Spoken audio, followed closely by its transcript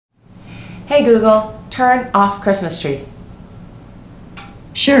Hey Google, turn off Christmas tree.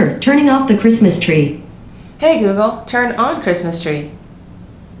 Sure, turning off the Christmas tree. Hey Google, turn on Christmas tree.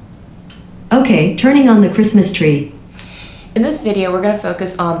 Okay, turning on the Christmas tree. In this video, we're going to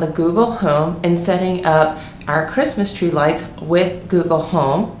focus on the Google Home and setting up our Christmas tree lights with Google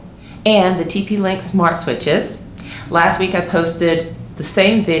Home and the TP-Link smart switches. Last week I posted the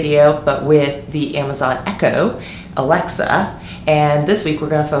same video but with the Amazon Echo, Alexa, and this week we're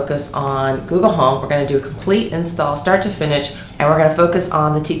going to focus on Google Home. We're going to do a complete install start to finish, and we're going to focus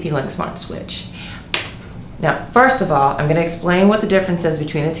on the TP-Link smart switch. Now, first of all, I'm going to explain what the difference is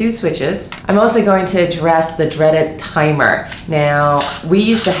between the two switches. I'm also going to address the dreaded timer. Now, we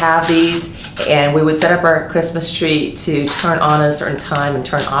used to have these and we would set up our Christmas tree to turn on at a certain time and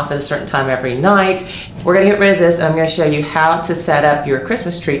turn off at a certain time every night. We're going to get rid of this, and I'm going to show you how to set up your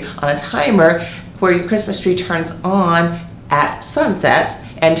Christmas tree on a timer where your Christmas tree turns on at sunset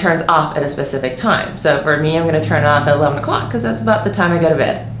and turns off at a specific time. So for me, I'm going to turn it off at 11 o'clock because that's about the time I go to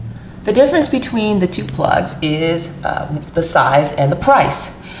bed. The difference between the two plugs is the size and the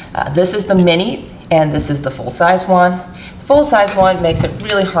price. This is the mini and this is the full-size one. The full-size one makes it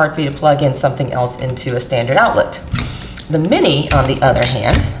really hard for you to plug in something else into a standard outlet. The mini, on the other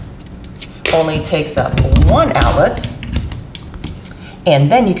hand, only takes up one outlet,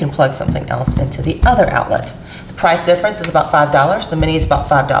 and then you can plug something else into the other outlet. The price difference is about $5. The mini is about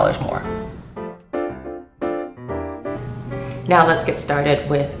 $5 more. Now let's get started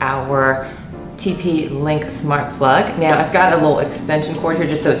with our TP-Link smart plug. Now I've got a little extension cord here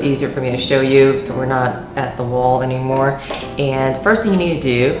just so it's easier for me to show you, so we're not at the wall anymore. And first thing you need to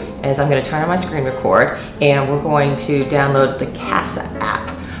do is I'm going to turn on my screen record, and we're going to download the Kasa app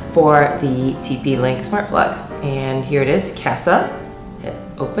for the TP-Link smart plug. And here it is, Kasa. Hit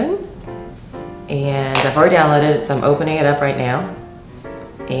open. And I've already downloaded it, so I'm opening it up right now.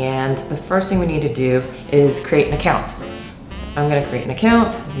 And the first thing we need to do is create an account. I'm going to create an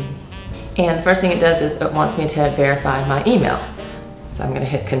account, and the first thing it does is it wants me to verify my email. So I'm going to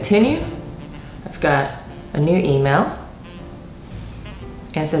hit continue. I've got a new email,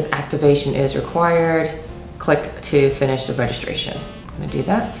 and it says activation is required. Click to finish the registration. I'm going to do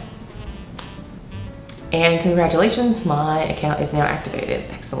that. And congratulations, my account is now activated.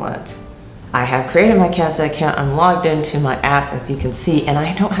 Excellent. I have created my Kasa account. I'm logged into my app, as you can see, and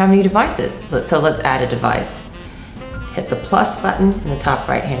I don't have any devices. So let's add a device. Hit the plus button in the top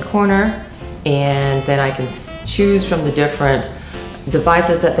right hand corner, and then I can choose from the different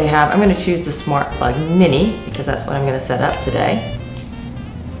devices that they have. I'm going to choose the Smart Plug Mini because that's what I'm going to set up today.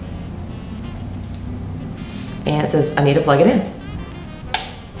 And it says I need to plug it in.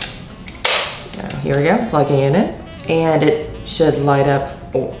 So here we go, plugging it in, and it should light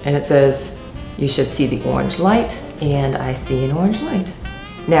up, and it says you should see the orange light, and I see an orange light.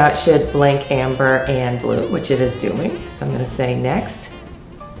 Now it should blink amber and blue, which it is doing. So I'm going to say next.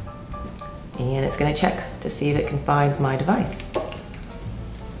 And it's going to check to see if it can find my device.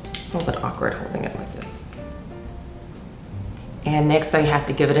 It's a little bit awkward holding it like this. And next I have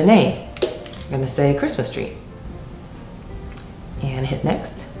to give it a name. I'm going to say Christmas tree. And hit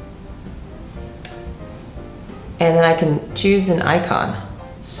next. And then I can choose an icon.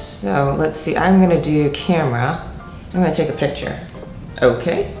 So let's see, I'm going to do camera. I'm going to take a picture.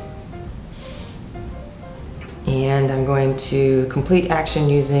 Okay. And I'm going to complete action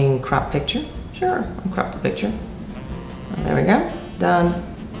using crop picture. Sure, I'll crop the picture. Oh, there we go, done.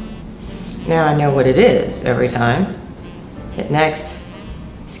 Now I know what it is every time. Hit next,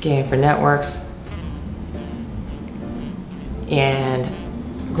 scan for networks.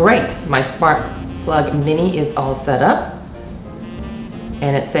 And great, my Smart Plug Mini is all set up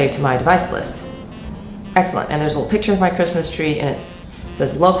and it's saved to my device list. Excellent, and there's a little picture of my Christmas tree, and it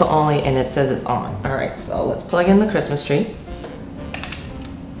says local only, and it says it's on. All right, so let's plug in the Christmas tree.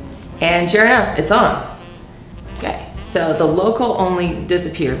 And sure enough, it's on. Okay, so the local only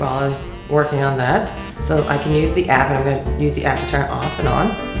disappeared while I was working on that. So I can use the app, and I'm gonna use the app to turn it off and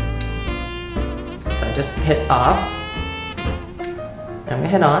on. So I just hit off. I'm gonna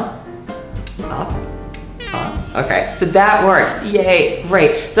hit on, off. Okay, so that works. Yay,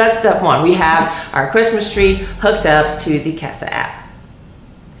 great. So that's step one. We have our Christmas tree hooked up to the Kasa app.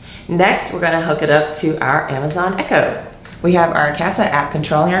 Next, we're going to hook it up to our Amazon Echo. We have our Kasa app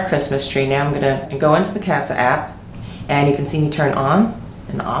controlling our Christmas tree. Now I'm going to go into the Kasa app, and you can see me turn on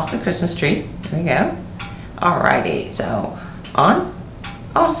and off the Christmas tree. There we go. Alrighty, so on,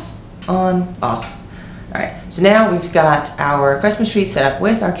 off, on, off. All right, so now we've got our Christmas tree set up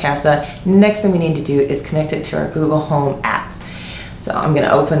with our Kasa. Next thing we need to do is connect it to our Google Home app. So I'm going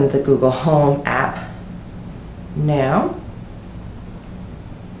to open the Google Home app now.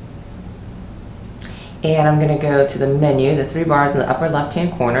 and I'm going to go to the menu, the 3 bars in the upper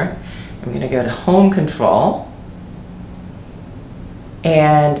left-hand corner. I'm going to go to Home Control,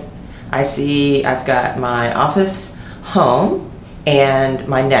 and I see I've got my Office Home and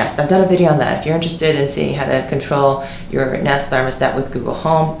my Nest. I've done a video on that. If you're interested in seeing how to control your Nest thermostat with Google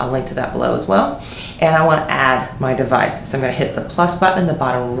Home, I'll link to that below as well. And I want to add my device. So I'm going to hit the plus button in the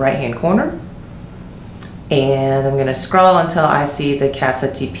bottom right-hand corner. And I'm going to scroll until I see the Kasa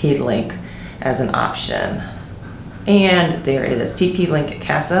TP-Link as an option. And there it is, TP-Link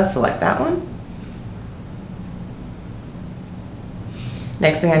Kasa, select that one.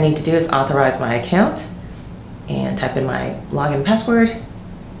 Next thing I need to do is authorize my account and type in my login password.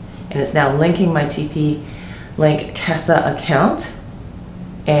 And it's now linking my TP-Link Kasa account.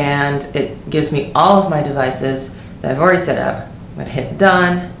 And it gives me all of my devices that I've already set up. I'm going to hit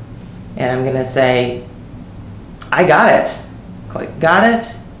done, and I'm going to say, I got it. Click got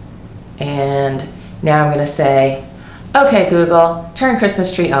it. And now I'm going to say, okay, Google, turn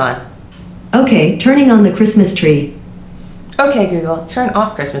Christmas tree on. Okay, turning on the Christmas tree. Okay, Google, turn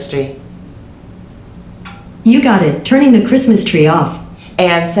off Christmas tree. You got it, turning the Christmas tree off.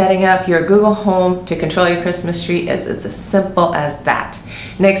 And setting up your Google Home to control your Christmas tree is as simple as that.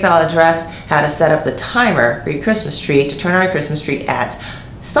 Next, I'll address how to set up the timer for your Christmas tree to turn on your Christmas tree at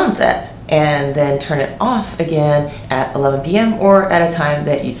sunset, and then turn it off again at 11 p.m. or at a time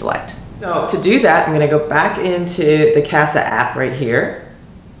that you select. So to do that, I'm going to go back into the Kasa app right here.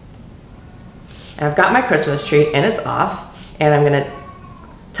 And I've got my Christmas tree and it's off. And I'm going to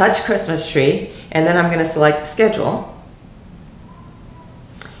touch Christmas tree, and then I'm going to select schedule.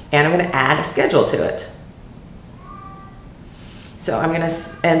 And I'm going to add a schedule to it. So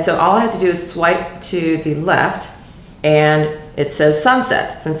so all I have to do is swipe to the left, and it says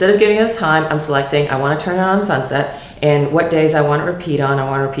sunset. So instead of giving it a time, I'm selecting I want to turn it on sunset, and what days I want to repeat on. I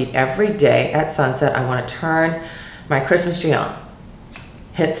want to repeat every day at sunset. I want to turn my Christmas tree on.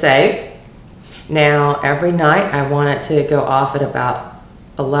 Hit save. Now every night I want it to go off at about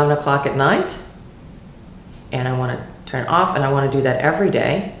 11 o'clock at night, and I want to turn off, and I want to do that every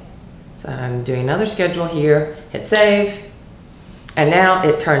day. So I'm doing another schedule here, hit save, and now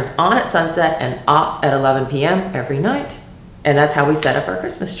it turns on at sunset and off at 11 p.m. every night. And that's how we set up our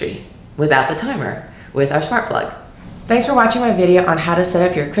Christmas tree without the timer with our smart plug. Thanks for watching my video on how to set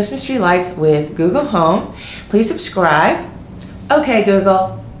up your Christmas tree lights with Google Home. Please subscribe. Okay,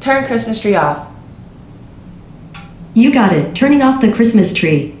 Google, turn Christmas tree off. You got it, turning off the Christmas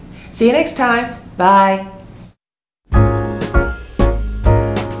tree. See you next time. Bye.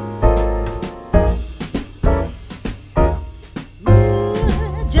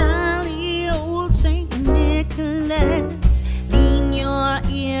 Jolly old Saint Nicholas, lean your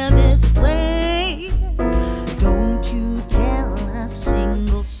ear this way. Don't you tell a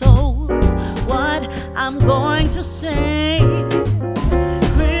single soul what I'm going to say.